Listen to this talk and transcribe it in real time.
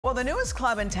Well, the newest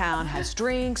club in town has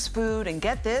drinks, food, and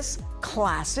get this,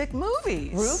 classic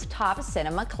movies. Rooftop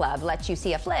Cinema Club lets you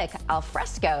see a flick al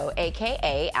fresco,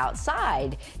 aka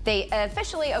outside. They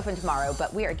officially open tomorrow,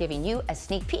 but we are giving you a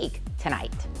sneak peek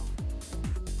tonight.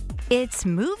 It's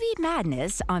movie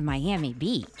madness on Miami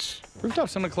Beach. Rooftop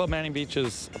Cinema Club Miami Beach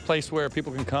is a place where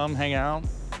people can come, hang out,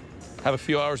 have a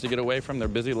few hours to get away from their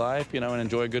busy life, and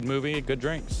enjoy a good movie, good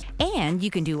drinks. And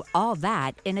you can do all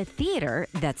that in a theater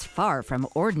that's far from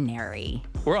ordinary.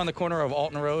 We're on the corner of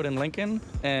Alton Road and Lincoln,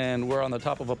 and we're on the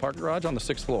top of a parking garage on the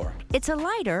 6th floor. It's a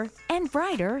lighter and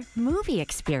brighter movie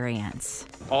experience.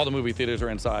 All the movie theaters are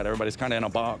inside. Everybody's kind of in a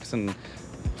box and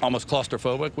almost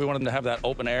claustrophobic. We wanted them to have that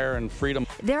open air and freedom.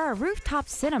 There are rooftop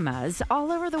cinemas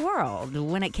all over the world.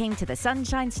 When it came to the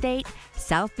Sunshine State,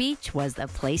 South Beach was the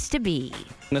place to be.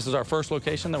 And this is our first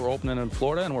location that we're opening in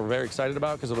Florida, and we're very excited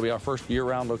about because it'll be our first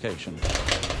year-round location.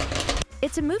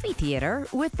 It's a movie theater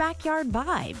with backyard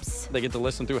vibes. They get to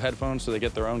listen through headphones, so they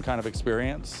get their own kind of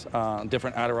experience.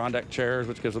 Different Adirondack chairs,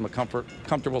 which gives them a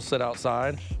comfortable sit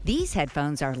outside. These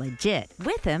headphones are legit.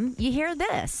 With them, you hear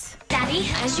this. Daddy,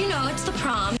 as you know, it's the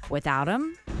prom. Without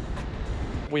them,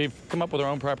 we've come up with our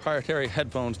own proprietary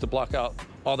headphones to block out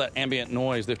all that ambient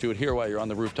noise that you would hear while you're on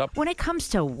the rooftop. When it comes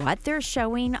to what they're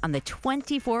showing on the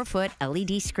 24-foot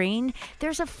LED screen,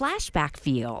 there's a flashback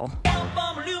feel.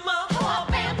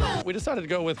 We decided to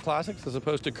go with classics as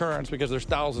opposed to currents because there's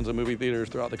thousands of movie theaters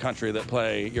throughout the country that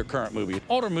play your current movie.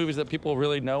 Older movies that people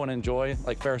really know and enjoy,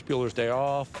 like Ferris Bueller's Day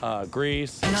Off,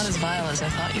 Grease. You're not as vile as I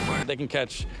thought you were. They can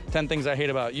catch 10 Things I Hate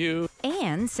About You.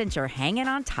 And since you're hanging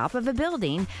on top of a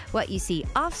building, what you see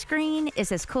off-screen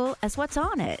is as cool as what's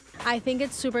on it. I think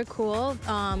it's super cool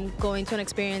going to an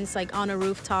experience like on a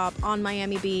rooftop on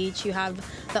Miami Beach. You have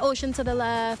the ocean to the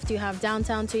left, you have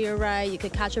downtown to your right, you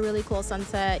could catch a really cool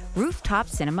sunset. Rooftop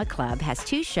Cinema Club has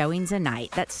 2 showings a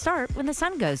night that start when the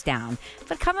sun goes down.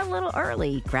 But come a little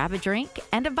early, grab a drink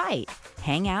and a bite,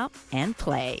 hang out and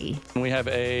play. We have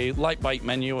a light bite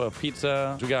menu of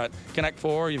pizza. We got Connect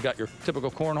 4, you've got your typical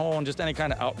cornhole and just any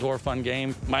kind of outdoor fun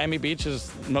game. Miami Beach is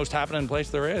the most happening place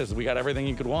there is. We got everything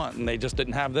you could want, and they just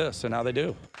didn't have this, so now they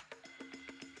do.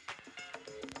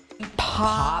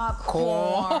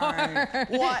 Popcorn.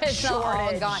 What It's all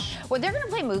shortage? gone. Well, they're going to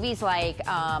play movies like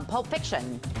Pulp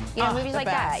Fiction. Movies the like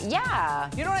best. that. Yeah.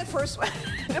 You know when I first went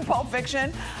to Pulp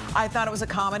Fiction, I thought it was a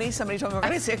comedy. Somebody told me we're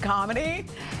going to see a comedy.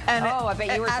 And I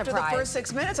bet you were after surprised. the first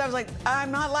 6 minutes, I was like,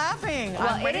 I'm not laughing. Well,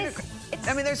 I'm ready to...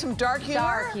 I mean, there's some dark humor.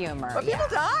 Dark humor, But people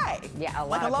die. Yeah, a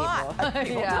Like lot a lot. of people.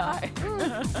 People Yeah. die.